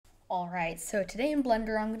Alright, so today in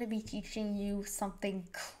Blender I'm going to be teaching you something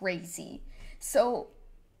crazy. So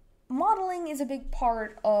modeling is a big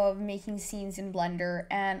part of making scenes in Blender,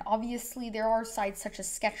 and obviously there are sites such as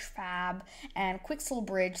Sketchfab and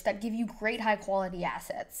Bridge that give you great high quality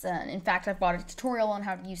assets. And in fact, I've got a tutorial on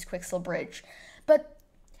how to use Bridge. But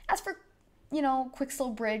as for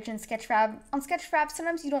Bridge and Sketchfab, on Sketchfab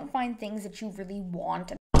sometimes you don't find things that you really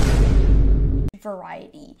want.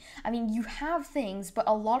 Variety. I mean, you have things, but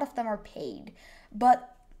a lot of them are paid.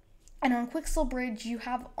 And on Bridge, you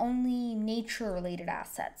have only nature-related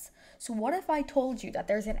assets. So what if I told you that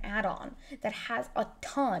there's an add-on that has a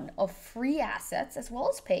ton of free assets, as well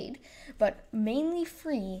as paid, but mainly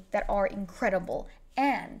free, that are incredible,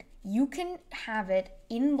 and you can have it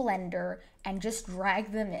in Blender and just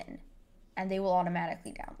drag them in, and they will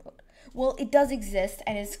automatically download. Well, it does exist,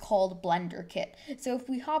 and it's called BlenderKit. So if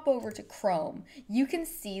we hop over to Chrome, you can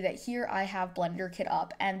see that here I have BlenderKit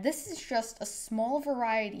up, and this is just a small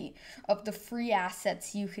variety of the free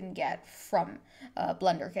assets you can get from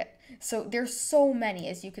BlenderKit. So there's so many,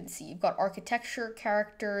 as you can see. You've got architecture,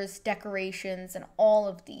 characters, decorations, and all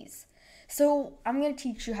of these. So I'm going to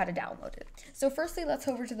teach you how to download it. So firstly, let's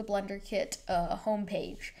over to the BlenderKit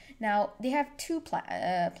homepage. Now, they have two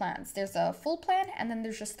plans. There's a full plan, and then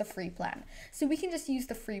there's just the free plan. So we can just use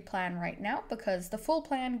the free plan right now, because the full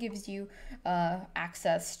plan gives you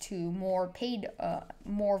access to more paid,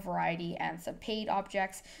 more variety and some paid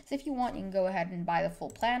objects. So if you want, you can go ahead and buy the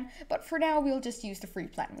full plan. But for now, we'll just use the free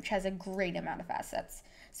plan, which has a great amount of assets.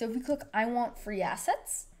 So if we click I want free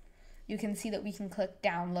assets, you can see that we can click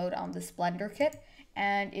download on this BlenderKit,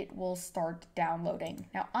 and it will start downloading.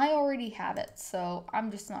 Now, I already have it, so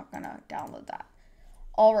I'm just not gonna download that.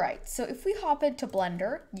 All right, so if we hop into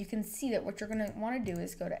Blender, you can see that what you're gonna wanna do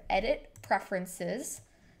is go to Edit, Preferences,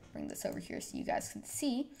 bring this over here so you guys can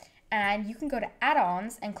see, and you can go to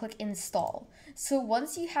Add-ons and click Install. So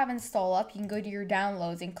once you have Install up, you can go to your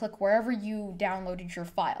downloads and click wherever you downloaded your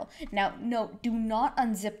file. Now, note, do not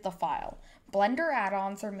unzip the file. Blender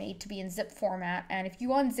add-ons are made to be in zip format, and if you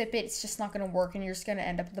unzip it, it's just not going to work, and you're just going to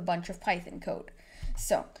end up with a bunch of Python code.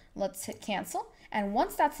 So let's hit cancel, and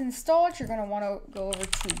once that's installed, you're going to want to go over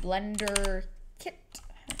to BlenderKit,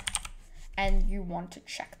 and you want to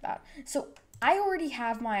check that. So I already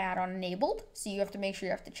have my add-on enabled, so you have to make sure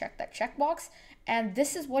you have to check that checkbox, and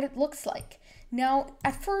this is what it looks like. Now,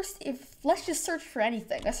 at first, let's just search for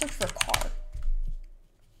anything. Let's search for a car.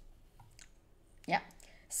 Yeah.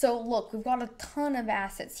 So look, we've got a ton of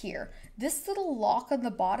assets here. This little lock on the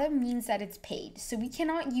bottom means that it's paid. So we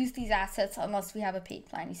cannot use these assets unless we have a paid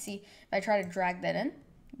plan. You see, if I try to drag that in,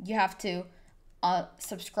 you have to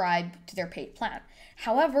subscribe to their paid plan.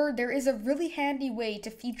 However, there is a really handy way to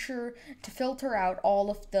filter out all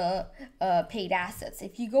of the paid assets.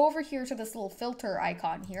 If you go over here to this little filter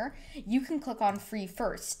icon here, you can click on free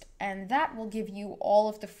first, and that will give you all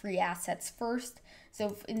of the free assets first.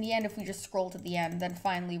 So in the end, if we just scroll to the end, then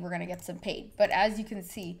finally we're going to get some paid. But as you can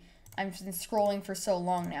see, I've been scrolling for so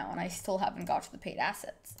long now, and I still haven't got to the paid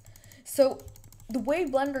assets. So the way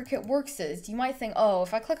BlenderKit works is, you might think, oh,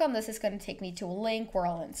 if I click on this, it's going to take me to a link where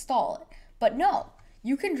I'll install it. But no,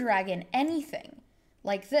 you can drag in anything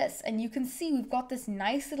like this, and you can see we've got this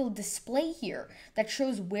nice little display here that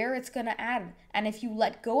shows where it's going to add. And if you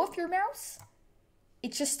let go of your mouse,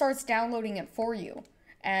 it just starts downloading it for you.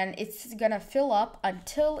 And it's gonna fill up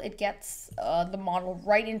until it gets the model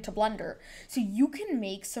right into Blender. So you can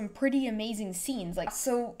make some pretty amazing scenes.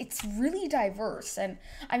 So it's really diverse. And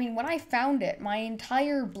I mean, when I found it, my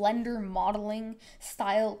entire Blender modeling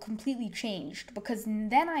style completely changed, because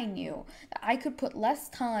then I knew that I could put less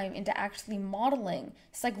time into actually modeling.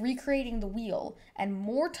 It's like recreating the wheel, and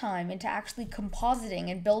more time into actually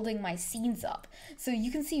compositing and building my scenes up. So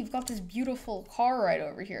you can see we've got this beautiful car right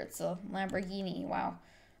over here. It's a Lamborghini. Wow.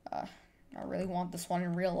 I really want this one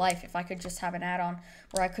in real life. If I could just have an add-on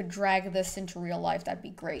where I could drag this into real life, that'd be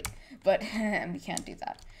great. But we can't do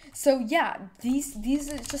that. So yeah, these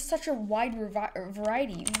is just such a wide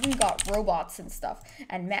variety. We've even got robots and stuff,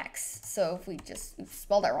 and mechs. So if we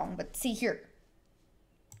spelled that wrong, but see here,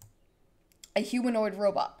 a humanoid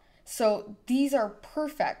robot. So these are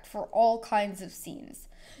perfect for all kinds of scenes.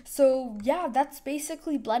 So yeah, that's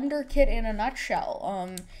basically BlenderKit in a nutshell.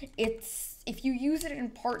 If you use it in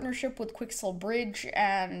partnership with Bridge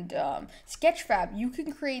and Sketchfab, you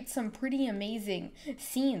can create some pretty amazing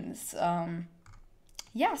scenes.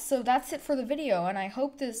 Yeah, so that's it for the video, and I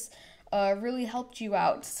hope this really helped you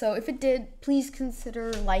out. So if it did, please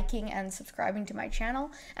consider liking and subscribing to my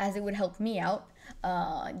channel, as it would help me out.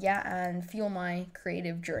 Yeah, and fuel my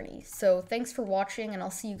creative journey. So thanks for watching, and I'll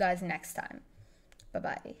see you guys next time.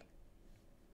 Bye-bye.